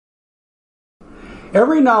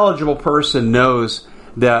Every knowledgeable person knows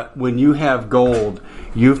that when you have gold,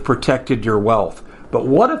 you've protected your wealth. But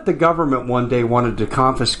what if the government one day wanted to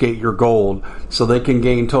confiscate your gold so they can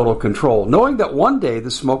gain total control, knowing that one day the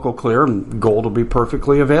smoke will clear and gold will be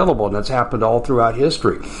perfectly available, and that's happened all throughout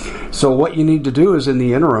history. So what you need to do is, in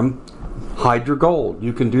the interim, hide your gold.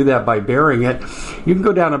 You can do that by burying it. You can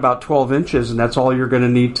go down about 12 inches, and that's all you're going to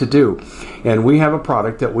need to do. And we have a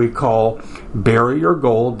product that we call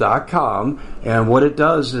buryyourgold.com, and what it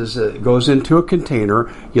does is it goes into a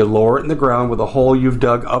container. You lower it in the ground with a hole you've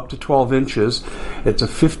dug up to 12 inches. It's a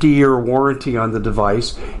 50-year warranty on the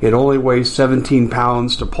device. It only weighs 17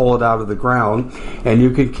 pounds to pull it out of the ground, and you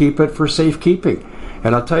can keep it for safekeeping.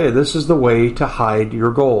 And I'll tell you, this is the way to hide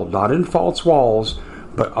your gold, not in false walls,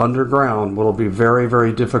 but underground. Will be very,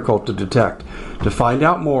 very difficult to detect. To find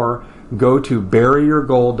out more, go to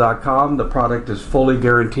buryyourgold.com. The product is fully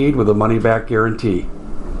guaranteed with a money-back guarantee.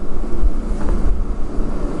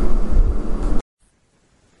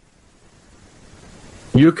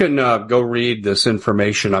 You can go read this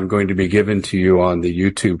information I'm going to be giving to you on the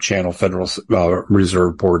YouTube channel, Federal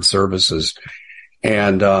Reserve Board Services.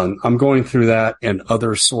 And I'm going through that and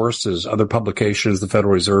other sources, other publications the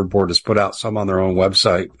Federal Reserve Board has put out, some on their own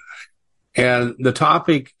website. And the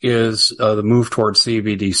topic is the move towards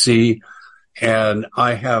CBDC. And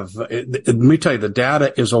let me tell you, the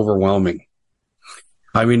data is overwhelming.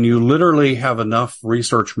 I mean, you literally have enough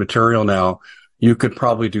research material now. You could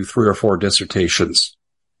probably do 3 or 4 dissertations.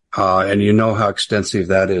 And you know how extensive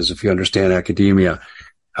that is if you understand academia.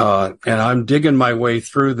 And I'm digging my way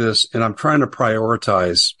through this, and I'm trying to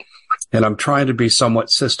prioritize, and I'm trying to be somewhat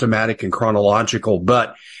systematic and chronological,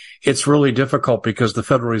 but it's really difficult because the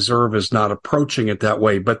Federal Reserve is not approaching it that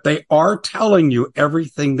way, but they are telling you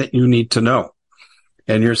everything that you need to know.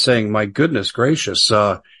 And you're saying, my goodness gracious,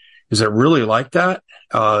 is it really like that?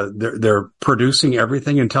 They're producing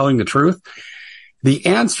everything and telling the truth? The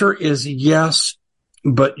answer is yes,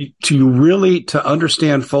 but to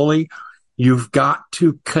understand fully, you've got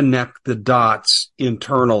to connect the dots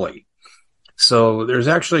internally. So there's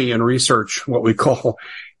actually in research what we call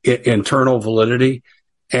internal validity,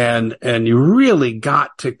 and you really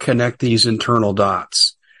got to connect these internal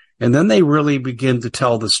dots. And then they really begin to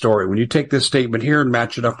tell the story. When you take this statement here and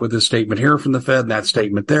match it up with this statement here from the Fed and that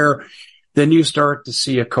statement there, then you start to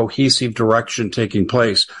see a cohesive direction taking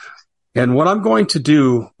place. And what I'm going to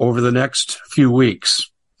do over the next few weeks,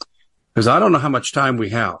 because I don't know how much time we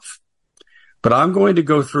have, but I'm going to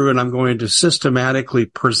go through and I'm going to systematically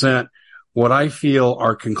present what I feel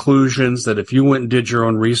are conclusions that if you went and did your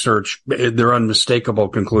own research, they're unmistakable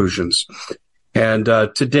conclusions. And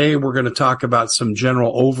today we're going to talk about some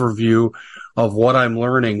general overview of what I'm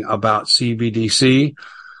learning about CBDC,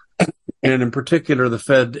 and in particular the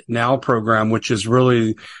Fed Now program, which is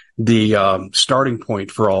really the starting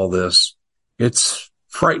point for all this. It's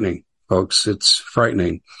frightening, folks. It's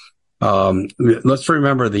frightening. Let's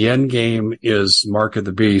remember the end game is mark of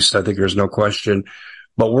the beast. I think there's no question,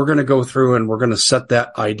 but we're going to go through and we're going to set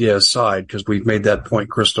that idea aside because we've made that point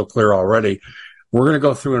crystal clear already. We're going to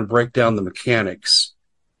go through and break down the mechanics,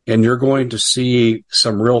 and you're going to see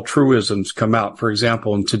some real truisms come out. For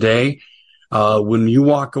example, and today, when you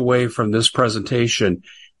walk away from this presentation,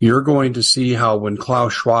 you're going to see how when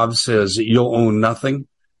Klaus Schwab says you'll own nothing,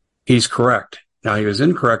 he's correct. Now, he was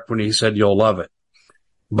incorrect when he said you'll love it.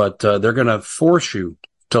 But they're going to force you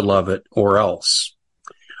to love it or else.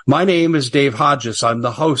 My name is Dave Hodges. I'm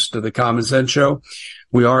the host of the Common Sense Show.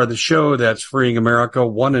 We are the show that's freeing America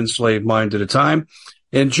one enslaved mind at a time.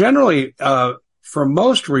 And generally, for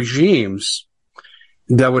most regimes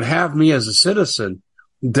that would have me as a citizen,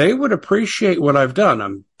 they would appreciate what I've done.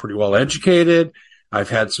 I'm pretty well educated. I've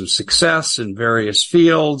had some success in various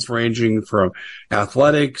fields, ranging from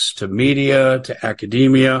athletics to media to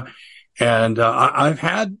academia. And I've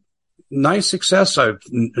had nice success. I've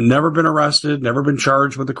never been arrested, never been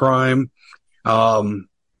charged with a crime.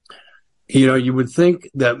 You would think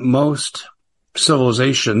that most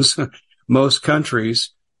civilizations, most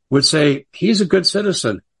countries would say, he's a good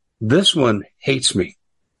citizen. This one hates me.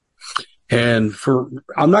 And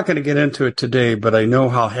I'm not going to get into it today, but I know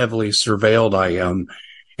how heavily surveilled I am.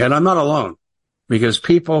 And I'm not alone, because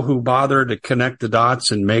people who bother to connect the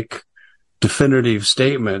dots and make definitive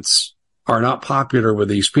statements are not popular with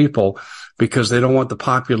these people because they don't want the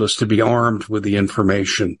populace to be armed with the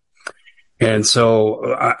information. And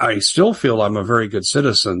so I still feel I'm a very good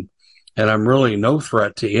citizen, and I'm really no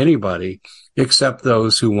threat to anybody except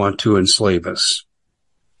those who want to enslave us.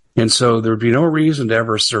 And so there'd be no reason to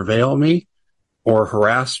ever surveil me or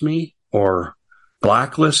harass me or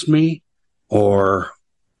blacklist me or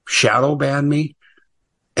shadow ban me.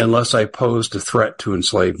 unless I posed a threat to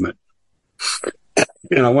enslavement.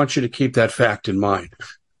 And I want you to keep that fact in mind.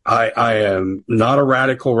 I am not a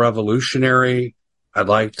radical revolutionary. I'd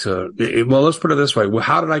like to, well, let's put it this way.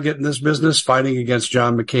 How did I get in this business? Fighting against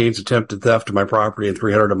John McCain's attempted theft of my property and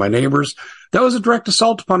 300 of my neighbors. That was a direct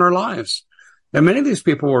assault upon our lives. And many of these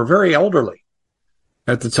people were very elderly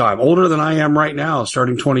at the time, older than I am right now,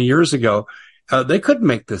 starting 20 years ago. They couldn't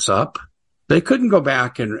make this up. They couldn't go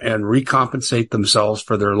back and recompensate themselves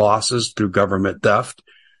for their losses through government theft.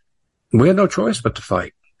 We had no choice but to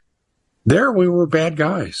fight. There we were bad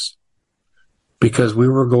guys because we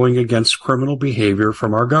were going against criminal behavior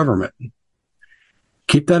from our government.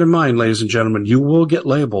 Keep that in mind, ladies and gentlemen. You will get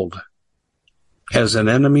labeled as an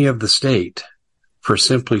enemy of the state for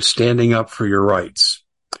simply standing up for your rights.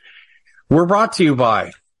 We're brought to you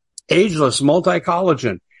by Ageless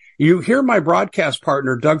Multi-Collagen. You hear my broadcast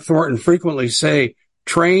partner, Doug Thornton, frequently say,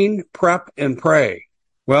 train, prep, and pray.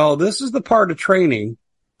 Well, this is the part of training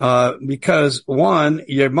because, one,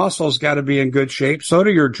 your muscles got to be in good shape. So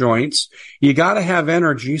do your joints. You got to have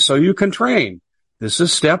energy so you can train. This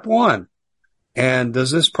is step one. And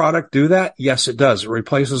does this product do that? Yes, it does. It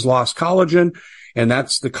replaces lost collagen, and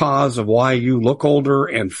that's the cause of why you look older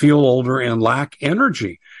and feel older and lack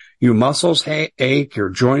energy. Your muscles ache, your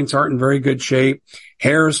joints aren't in very good shape,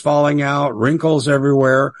 hair is falling out, wrinkles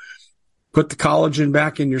everywhere. Put the collagen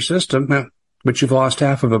back in your system, but you've lost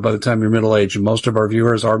half of it by the time you're middle-aged, and most of our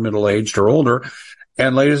viewers are middle-aged or older.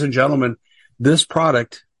 And ladies and gentlemen, this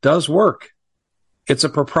product does work. It's a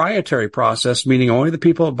proprietary process, meaning only the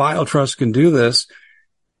people at BioTrust can do this,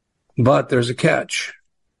 but there's a catch.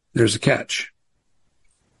 There's a catch.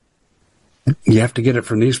 You have to get it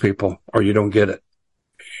from these people, or you don't get it.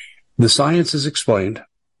 The science is explained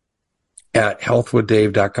at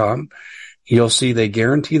healthwithdave.com. You'll see they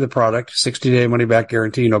guarantee the product, 60-day money-back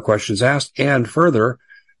guarantee, no questions asked. And further,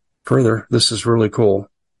 this is really cool.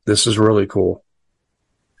 This is really cool.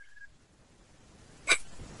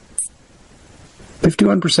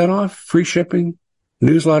 51% off, free shipping,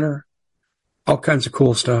 newsletter, all kinds of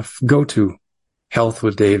cool stuff. Go to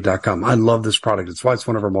healthwithdave.com. I love this product. It's why it's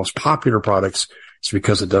one of our most popular products. It's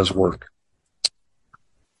because it does work.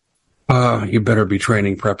 You better be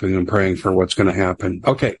training, prepping, and praying for what's going to happen.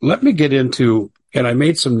 Okay, let me get into, and I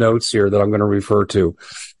made some notes here that I'm going to refer to.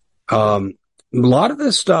 A lot of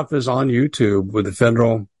this stuff is on YouTube with the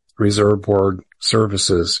Federal Reserve Board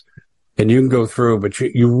services, and you can go through, but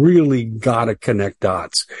you really got to connect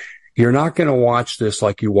dots. You're not going to watch this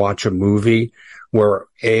like you watch a movie where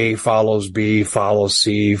A follows B, follows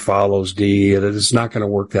C, follows D. And it's not going to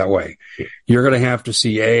work that way. You're going to have to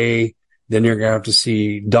see A, then you're going to have to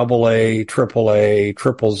see AA, AAA,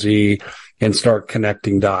 triple Z, and start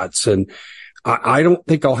connecting dots. And I don't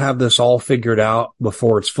think I'll have this all figured out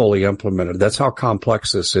before it's fully implemented. That's how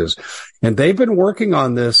complex this is. And they've been working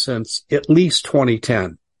on this since at least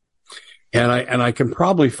 2010. And I can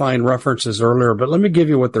probably find references earlier, but let me give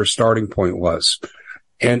you what their starting point was.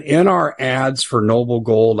 And in our ads for Noble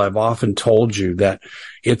Gold, I've often told you that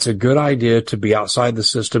it's a good idea to be outside the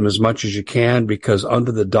system as much as you can, because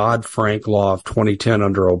under the Dodd-Frank law of 2010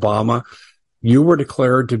 under Obama, you were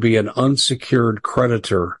declared to be an unsecured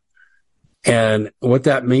creditor. And what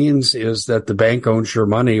that means is that the bank owns your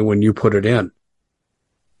money when you put it in.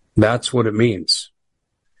 That's what it means.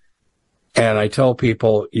 And I tell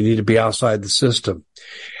people you need to be outside the system.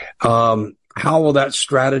 How will that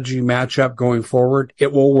strategy match up going forward?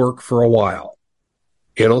 It will work for a while.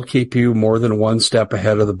 It'll keep you more than one step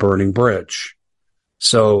ahead of the burning bridge.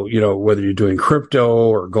 So, whether you're doing crypto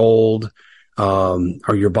or gold,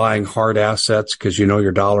 or you're buying hard assets because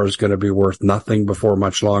your dollar is going to be worth nothing before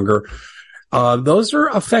much longer. Those are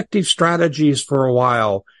effective strategies for a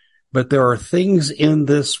while, but there are things in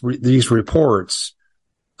these reports,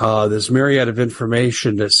 this myriad of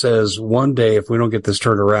information that says one day, if we don't get this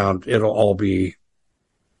turned around, it'll all be,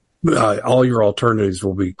 all your alternatives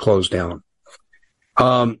will be closed down.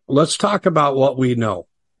 Let's talk about what we know.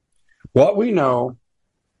 What we know,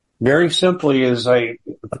 very simply, is I'm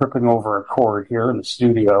tripping over a cord here in the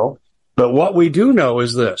studio, but what we do know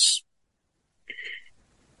is this.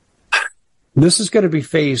 This is going to be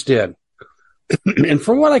phased in. And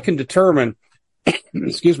from what I can determine,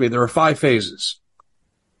 there are 5 phases.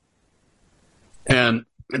 And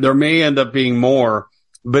there may end up being more,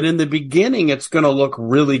 but in the beginning, it's going to look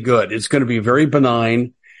really good. It's going to be very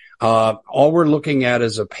benign. All we're looking at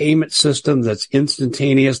is a payment system that's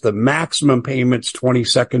instantaneous. The maximum payment's 20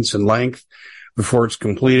 seconds in length before it's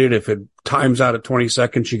completed. If it times out at 20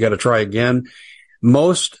 seconds, you got to try again.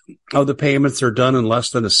 Most of the payments are done in less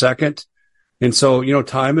than a second. And so,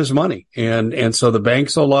 time is money. And so the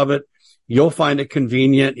banks will love it. You'll find it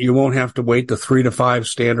convenient. You won't have to wait the 3 to 5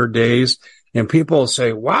 standard days. And people will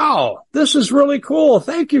say, wow, this is really cool.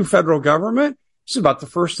 Thank you, federal government. This is about the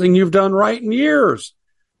first thing you've done right in years.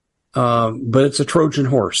 But it's a Trojan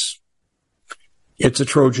horse. It's a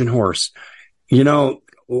Trojan horse. You know,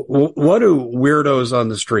 what do weirdos on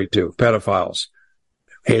the street do? Pedophiles.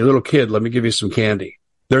 Hey, little kid, let me give you some candy.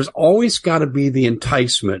 There's always got to be the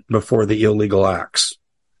enticement before the illegal acts.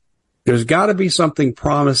 There's got to be something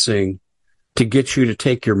promising to get you to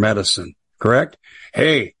take your medicine, correct?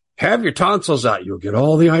 Hey, have your tonsils out. You'll get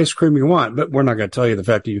all the ice cream you want, but we're not going to tell you the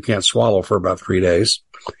fact that you can't swallow for about 3 days.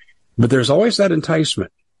 But there's always that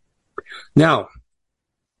enticement. Now,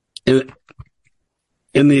 in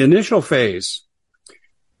the initial phase,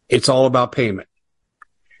 it's all about payment.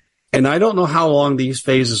 And I don't know how long these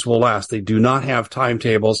phases will last. They do not have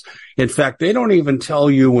timetables. In fact, they don't even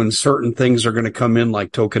tell you when certain things are going to come in,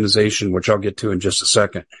 like tokenization, which I'll get to in just a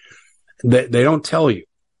second. They don't tell you.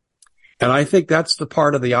 And I think that's the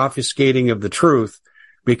part of the obfuscating of the truth,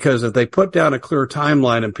 because if they put down a clear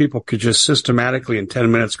timeline and people could just systematically in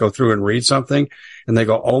 10 minutes go through and read something, and they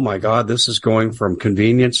go, oh my God, this is going from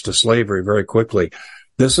convenience to slavery very quickly.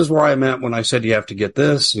 This is where I meant when I said you have to get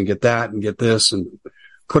this and get that and get this and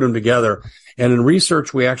put them together. And in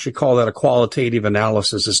research, we actually call that a qualitative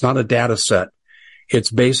analysis. It's not a data set.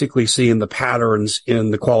 It's basically seeing the patterns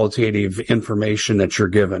in the qualitative information that you're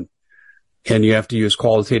given. And you have to use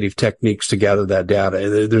qualitative techniques to gather that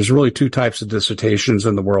data. There's really 2 types of dissertations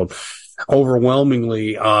in the world.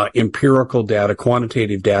 Overwhelmingly, empirical data,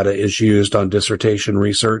 quantitative data is used on dissertation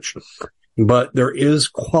research. But there is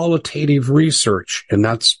qualitative research, and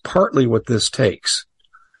that's partly what this takes.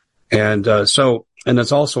 And and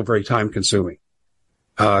it's also very time consuming.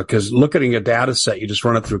 Because looking at a data set, you just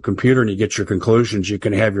run it through a computer and you get your conclusions. You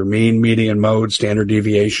can have your mean, median, mode, standard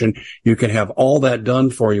deviation. You can have all that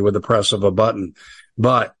done for you with the press of a button.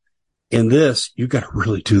 But in this, you got to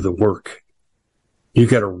really do the work. You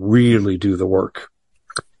got to really do the work.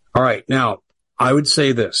 All right. Now, I would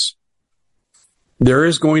say this. There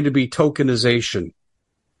is going to be tokenization.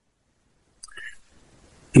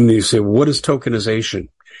 And you say, well, what is tokenization?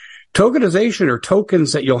 Tokenization are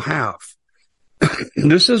tokens that you'll have.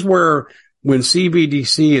 This is where when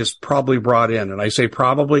CBDC is probably brought in, and I say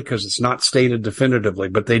probably because it's not stated definitively,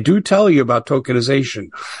 but they do tell you about tokenization.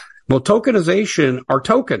 Well, tokenization are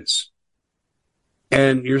tokens.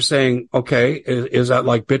 And you're saying, okay, is that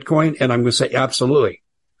like Bitcoin? And I'm going to say absolutely.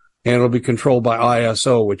 And it'll be controlled by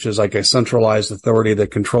ISO, which is like a centralized authority that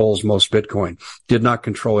controls most Bitcoin. Did not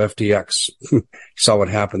control FTX. Saw what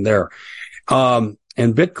happened there.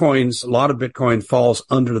 And a lot of Bitcoin falls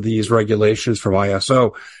under these regulations from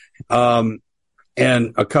ISO,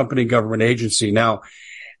 and a company government agency. Now,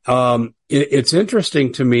 it's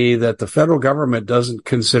interesting to me that the federal government doesn't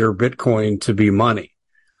consider Bitcoin to be money.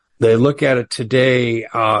 They look at it today,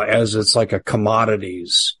 as it's like a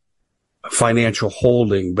commodities, financial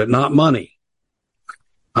holding, but not money.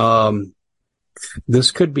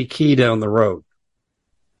 This could be key down the road.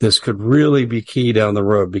 This could really be key down the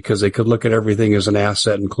road because they could look at everything as an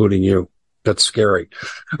asset, including you. That's scary.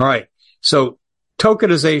 All right. So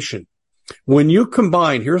tokenization. When you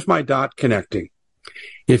combine, here's my dot connecting.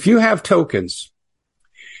 If you have tokens,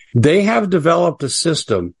 they have developed a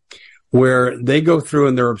system where they go through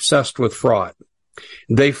and they're obsessed with fraud.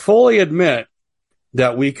 They fully admit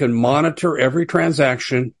that we can monitor every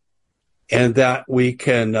transaction and that we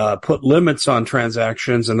can put limits on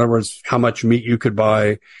transactions. In other words, how much meat you could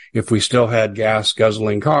buy if we still had gas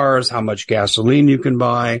guzzling cars, how much gasoline you can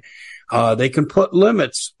buy. They can put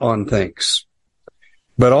limits on things.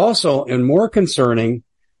 But also, and more concerning,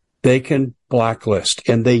 they can blacklist.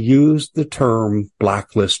 And they use the term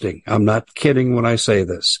blacklisting. I'm not kidding when I say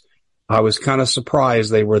this. I was kind of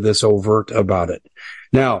surprised they were this overt about it.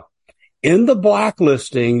 Now, in the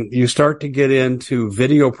blacklisting, you start to get into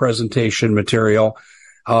video presentation material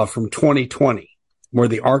from 2020, where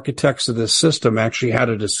the architects of this system actually had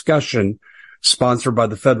a discussion sponsored by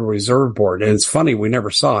the Federal Reserve Board. And it's funny, we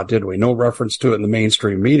never saw it, did we? No reference to it in the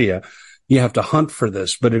mainstream media. You have to hunt for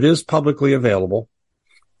this, but it is publicly available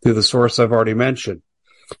through the source I've already mentioned.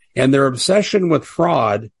 And their obsession with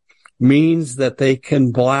fraud means that they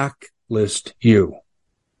can blacklist you.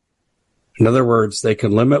 In other words, they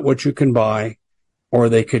can limit what you can buy, or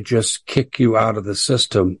they could just kick you out of the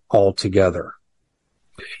system altogether.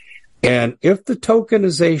 And if the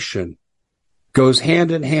tokenization goes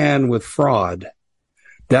hand in hand with fraud,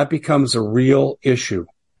 that becomes a real issue.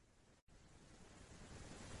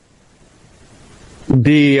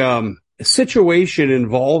 The situation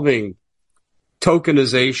involving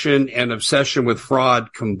tokenization and obsession with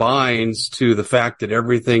fraud combines to the fact that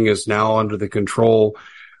everything is now under the control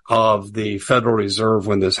of the Federal Reserve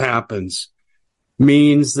when this happens,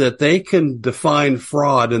 means that they can define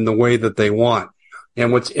fraud in the way that they want.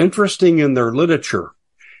 And what's interesting in their literature,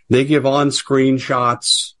 they give on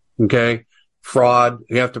screenshots, okay? Fraud,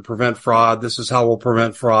 we have to prevent fraud. This is how we'll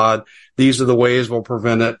prevent fraud. These are the ways we'll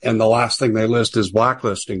prevent it. And the last thing they list is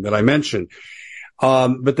blacklisting that I mentioned.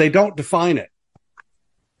 But they don't define it.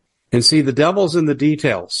 And see, the devil's in the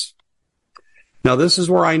details. Now, this is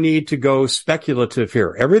where I need to go speculative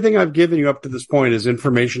here. Everything I've given you up to this point is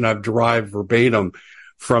information I've derived verbatim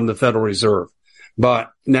from the Federal Reserve.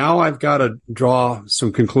 But now I've got to draw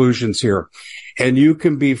some conclusions here. And you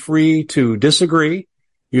can be free to disagree.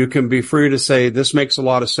 You can be free to say this makes a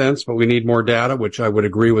lot of sense, but we need more data, which I would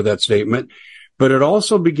agree with that statement. But it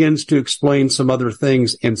also begins to explain some other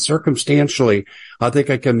things. And circumstantially, I think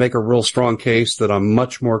I can make a real strong case that I'm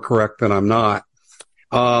much more correct than I'm not.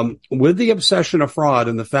 With the obsession of fraud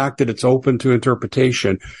and the fact that it's open to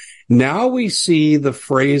interpretation, now we see the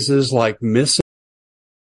phrases like We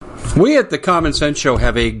at the Common Sense Show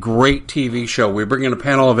have a great TV show. We bring in a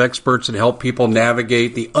panel of experts and help people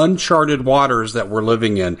navigate the uncharted waters that we're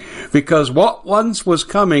living in. Because what once was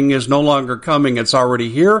coming is no longer coming. It's already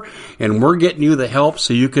here, and we're getting you the help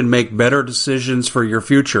so you can make better decisions for your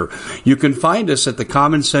future. You can find us at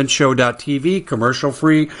thecommonsenseshow.tv,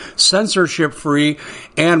 commercial-free, censorship-free,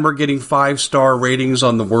 and we're getting 5-star ratings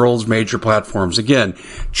on the world's major platforms. Again,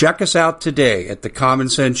 check us out today at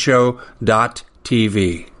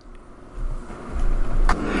thecommonsenseshow.tv.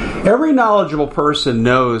 Every knowledgeable person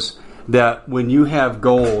knows that when you have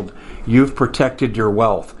gold, you've protected your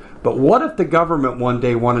wealth. But what if the government one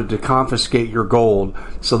day wanted to confiscate your gold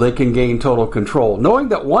so they can gain total control, knowing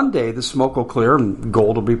that one day the smoke will clear and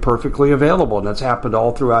gold will be perfectly available, and that's happened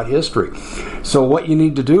all throughout history. So what you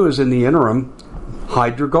need to do is, in the interim,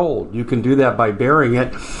 hide your gold. You can do that by burying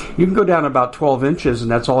it. You can go down about 12 inches, and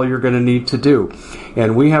that's all you're going to need to do.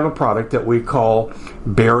 And we have a product that we call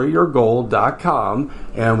buryyourgold.com,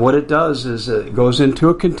 and what it does is it goes into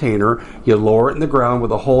a container. You lower it in the ground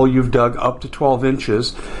with a hole you've dug up to 12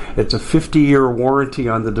 inches. It's a 50-year warranty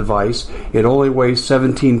on the device. It only weighs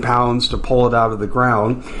 17 pounds to pull it out of the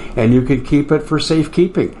ground, and you can keep it for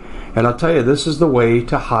safekeeping. And I'll tell you, this is the way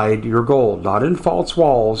to hide your gold, not in false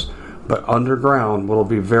walls, but underground. Will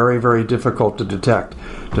be very, very difficult to detect.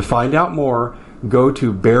 To find out more, go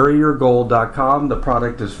to buryyourgold.com. The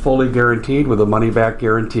product is fully guaranteed with a money-back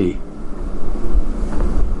guarantee.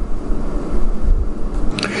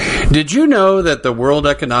 Did you know that the World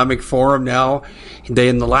Economic Forum now,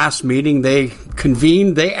 in the last meeting they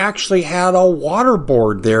convened, they actually had a water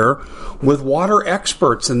board there with water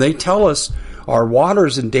experts, and they tell us our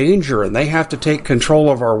water's in danger and they have to take control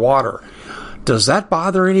of our water. Does that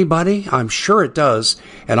bother anybody? I'm sure it does.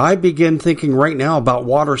 And I begin thinking right now about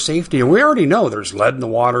water safety. And we already know there's lead in the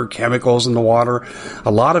water, chemicals in the water.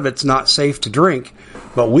 A lot of it's not safe to drink.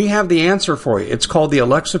 But we have the answer for you. It's called the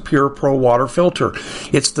Alexa Pure Pro Water Filter.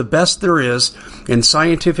 It's the best there is, and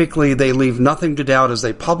scientifically they leave nothing to doubt as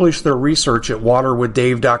they publish their research at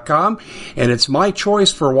waterwithdave.com, and it's my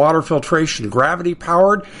choice for water filtration. Gravity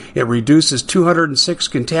powered, it reduces 206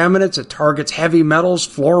 contaminants, it targets heavy metals,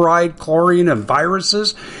 fluoride, chlorine, and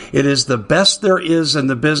viruses. It is the best there is in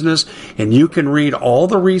the business, and you can read all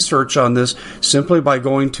the research on this simply by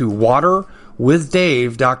going to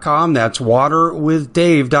waterwithdave.com. That's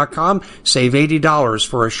waterwithdave.com. Save $80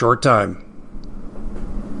 for a short time.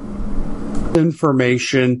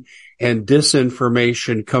 Information and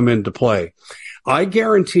disinformation come into play. I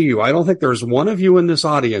guarantee you, I don't think there's one of you in this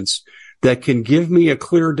audience that can give me a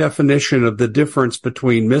clear definition of the difference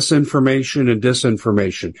between misinformation and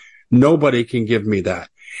disinformation. Nobody can give me that.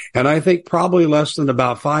 And I think probably less than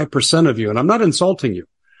about 5% of you, and I'm not insulting you.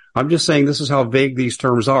 I'm just saying this is how vague these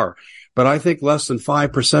terms are. But I think less than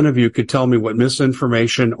 5% of you could tell me what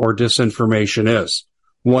misinformation or disinformation is.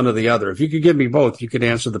 One or the other. If you could give me both, you could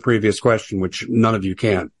answer the previous question, which none of you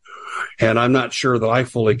can. And I'm not sure that I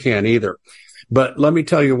fully can either. But let me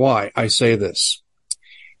tell you why I say this.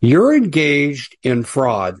 You're engaged in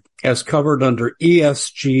fraud as covered under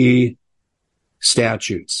ESG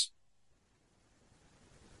statutes.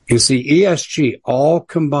 You see, ESG all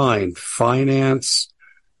combined: finance,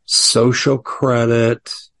 social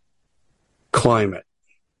credit, climate,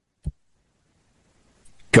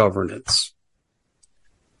 governance,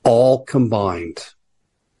 all combined.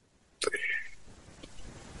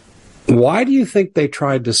 Why do you think they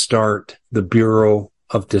tried to start the Bureau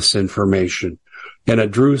of Disinformation? And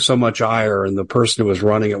it drew so much ire, and the person who was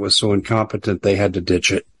running it was so incompetent they had to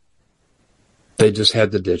ditch it. They just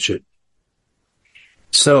had to ditch it.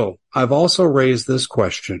 So I've also raised this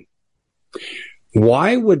question.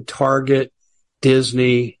 Why would Target,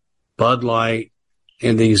 Disney, Bud Light,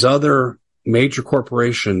 and these other major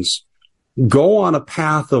corporations go on a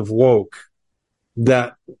path of woke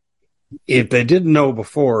that, if they didn't know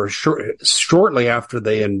before, shortly after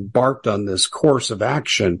they embarked on this course of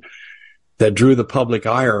action that drew the public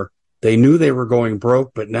ire, they knew they were going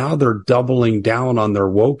broke, but now they're doubling down on their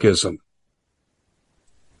wokeism.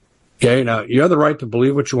 Okay, now you have the right to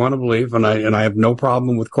believe what you want to believe, and I have no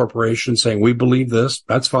problem with corporations saying we believe this.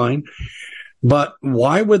 That's fine. But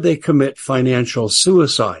why would they commit financial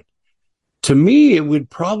suicide? To me, it would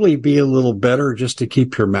probably be a little better just to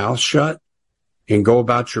keep your mouth shut and go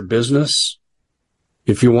about your business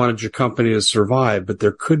if you wanted your company to survive, but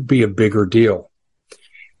there could be a bigger deal.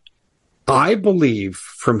 I believe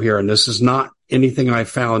from here, and this is not anything I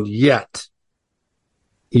found yet,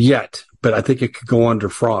 but I think it could go under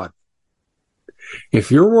fraud.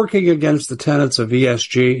 If you're working against the tenets of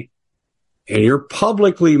ESG and you're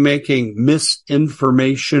publicly making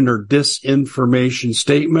misinformation or disinformation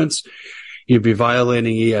statements, you'd be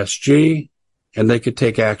violating ESG, and they could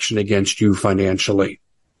take action against you financially.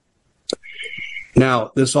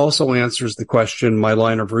 Now, this also answers the question, my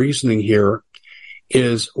line of reasoning here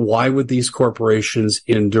is, why would these corporations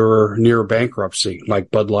endure near bankruptcy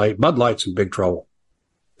like Bud Light? Bud Light's in big trouble.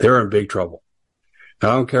 They're in big trouble. I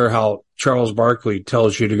don't care how Charles Barkley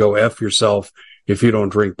tells you to go F yourself if you don't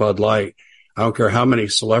drink Bud Light. I don't care how many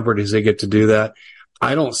celebrities they get to do that.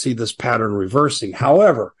 I don't see this pattern reversing.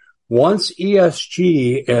 However, once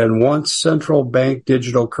ESG and once central bank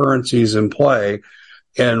digital currencies in play,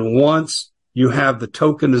 and once you have the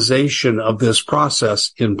tokenization of this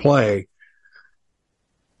process in play,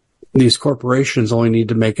 these corporations only need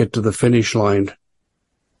to make it to the finish line,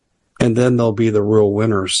 and then they'll be the real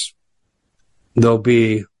winners. They'll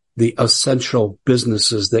be the essential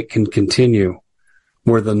businesses that can continue,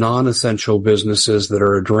 where the non-essential businesses that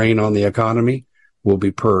are a drain on the economy will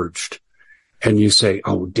be purged. And you say,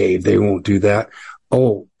 oh, Dave, they won't do that.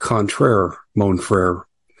 Oh, contraire, mon frere.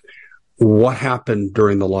 What happened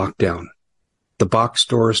during the lockdown? The box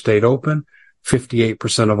stores stayed open.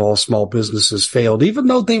 58% of all small businesses failed. Even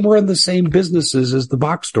though they were in the same businesses as the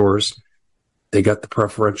box stores, they got the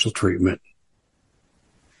preferential treatment.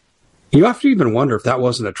 You have to even wonder if that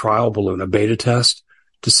wasn't a trial balloon, a beta test,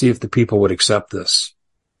 to see if the people would accept this.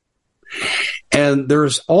 And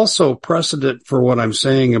there's also precedent for what I'm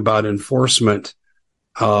saying about enforcement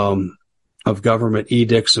of government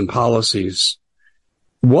edicts and policies.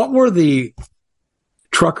 What were the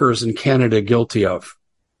truckers in Canada guilty of?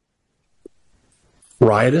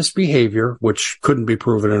 Riotous behavior, which couldn't be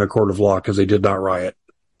proven in a court of law because they did not riot.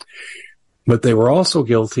 But they were also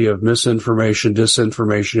guilty of misinformation,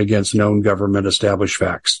 disinformation against known government established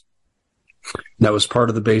facts. That was part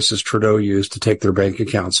of the basis Trudeau used to take their bank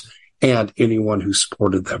accounts and anyone who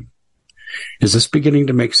supported them. Is this beginning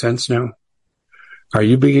to make sense now? Are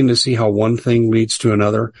you beginning to see how one thing leads to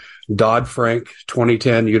another? Dodd-Frank,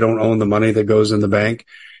 2010, you don't own the money that goes in the bank.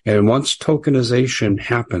 And once tokenization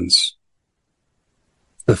happens,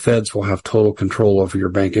 the feds will have total control over your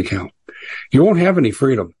bank account. You won't have any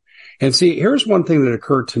freedom. And see, here's one thing that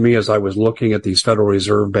occurred to me as I was looking at these Federal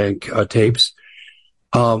Reserve Bank tapes.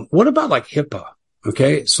 What about like HIPAA?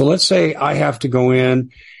 Okay, so let's say I have to go in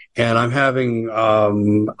and I'm having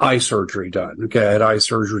eye surgery done. Okay, I had eye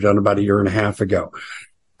surgery done about 1.5 years ago.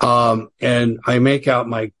 And I make out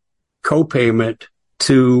my copayment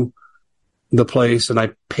to the place and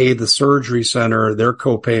I pay the surgery center their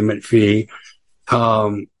copayment fee.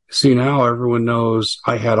 See, now everyone knows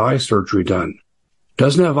I had eye surgery done.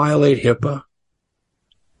 Doesn't that violate HIPAA?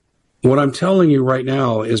 What I'm telling you right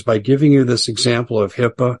now is, by giving you this example of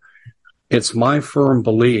HIPAA, it's my firm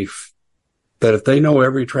belief that if they know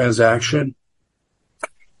every transaction,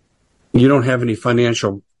 you don't have any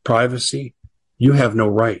financial privacy, you have no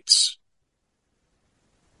rights.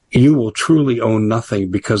 You will truly own nothing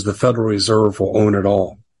because the Federal Reserve will own it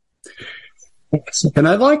all. And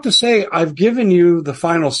I'd like to say I've given you the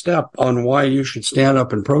final step on why you should stand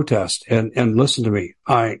up and protest. And listen to me.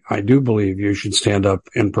 I do believe you should stand up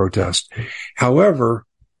and protest. However,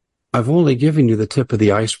 I've only given you the tip of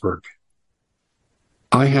the iceberg.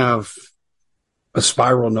 I have a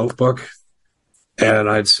spiral notebook, and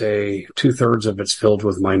I'd say 2/3 of it's filled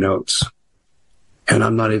with my notes. And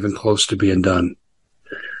I'm not even close to being done.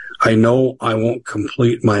 I know I won't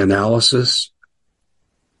complete my analysis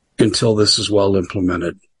until this is well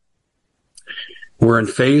implemented. We're in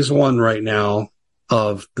phase 1 right now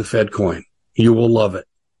of the Fed coin. You will love it.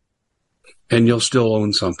 And you'll still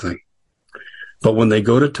own something. But when they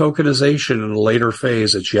go to tokenization in a later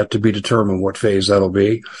phase, it's yet to be determined what phase that'll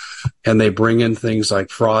be, and they bring in things like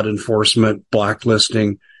fraud enforcement,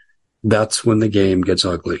 blacklisting, that's when the game gets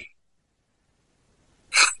ugly.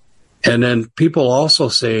 And then people also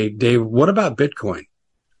say, Dave, what about Bitcoin?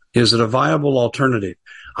 Is it a viable alternative?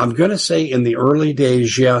 I'm going to say in the early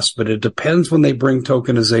days, yes, but it depends when they bring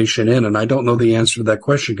tokenization in. And I don't know the answer to that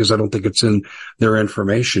question because I don't think it's in their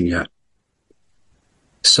information yet.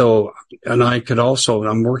 So, and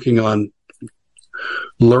I'm working on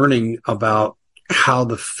learning about how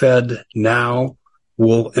the Fed now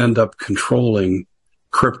will end up controlling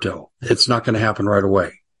crypto. It's not going to happen right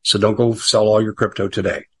away. So don't go sell all your crypto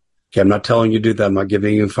today. Okay, I'm not telling you to do that. I'm not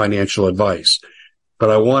giving you financial advice. But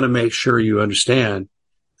I want to make sure you understand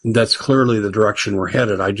that's clearly the direction we're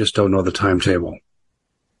headed. I just don't know the timetable.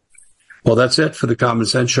 Well, that's it for the Common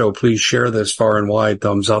Sense Show. Please share this far and wide.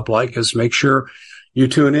 Thumbs up, like us. Make sure you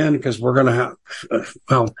tune in because we're going to have,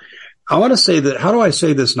 I want to say that, how do I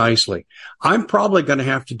say this nicely? I'm probably going to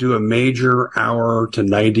have to do a major hour to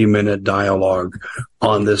 90-minute dialogue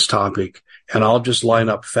on this topic. And I'll just line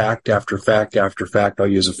up fact after fact after fact. I'll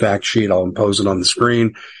use a fact sheet. I'll impose it on the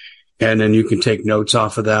screen. And then you can take notes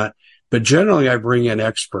off of that. But generally, I bring in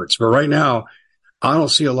experts. But right now, I don't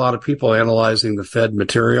see a lot of people analyzing the Fed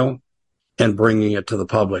material and bringing it to the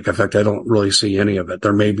public. In fact, I don't really see any of it.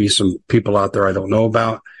 There may be some people out there I don't know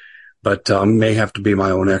about, but may have to be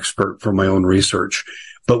my own expert for my own research.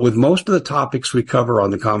 But with most of the topics we cover on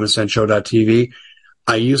the CommonSenseShow.tv,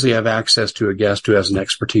 I usually have access to a guest who has an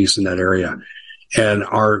expertise in that area. And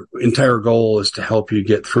our entire goal is to help you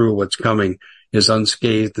get through what's coming as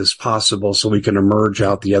unscathed as possible so we can emerge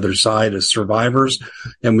out the other side as survivors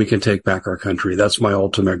and we can take back our country. That's my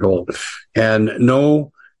ultimate goal. And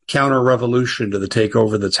no counter-revolution to the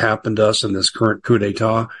takeover that's happened to us in this current coup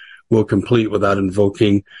d'etat will complete without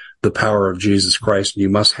invoking the power of Jesus Christ. And you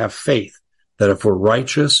must have faith that if we're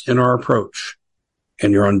righteous in our approach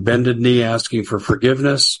and you're on bended knee asking for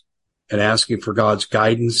forgiveness and asking for God's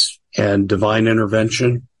guidance and divine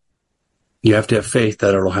intervention, you have to have faith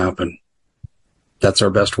that it'll happen. That's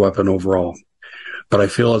our best weapon overall. But I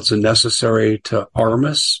feel it's necessary to arm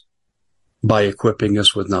us by equipping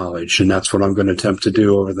us with knowledge. And that's what I'm going to attempt to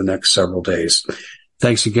do over the next several days.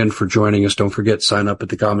 Thanks again for joining us. Don't forget, sign up at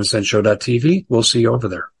thecommonsenseshow.tv. We'll see you over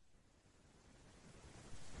there.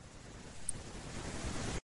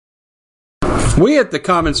 We at the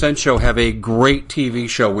Common Sense Show have a great TV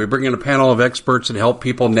show. We bring in a panel of experts and help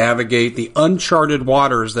people navigate the uncharted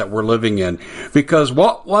waters that we're living in. Because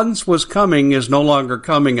what once was coming is no longer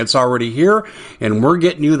coming. It's already here, and we're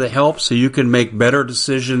getting you the help so you can make better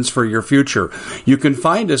decisions for your future. You can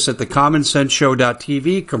find us at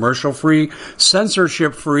thecommonsenseshow.tv, commercial-free,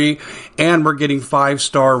 censorship-free, and we're getting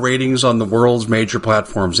 5-star ratings on the world's major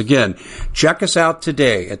platforms. Again, check us out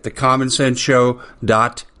today at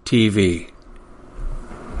thecommonsenseshow.tv.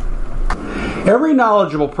 Every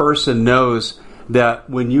knowledgeable person knows that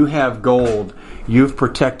when you have gold, you've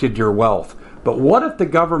protected your wealth. But what if the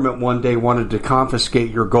government one day wanted to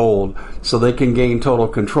confiscate your gold so they can gain total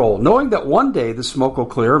control, knowing that one day the smoke will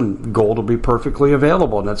clear and gold will be perfectly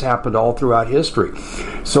available, and that's happened all throughout history.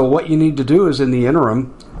 So what you need to do is, in the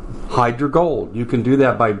interim, hide your gold. You can do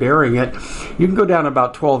that by burying it. You can go down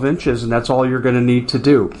about 12 inches, and that's all you're going to need to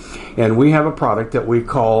do. And we have a product that we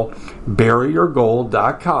call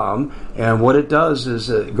buryyourgold.com, and what it does is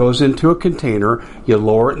it goes into a container. You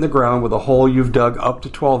lower it in the ground with a hole you've dug up to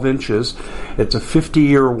 12 inches. It's a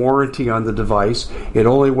 50-year warranty on the device. It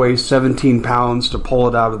only weighs 17 pounds to pull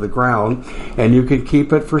it out of the ground, and you can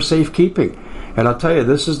keep it for safekeeping. And I'll tell you,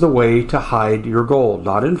 this is the way to hide your gold,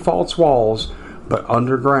 not in false walls, but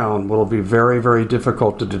underground will be very, very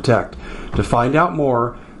difficult to detect. To find out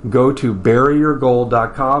more, go to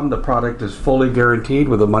buryyourgold.com. The product is fully guaranteed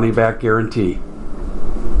with a money-back guarantee.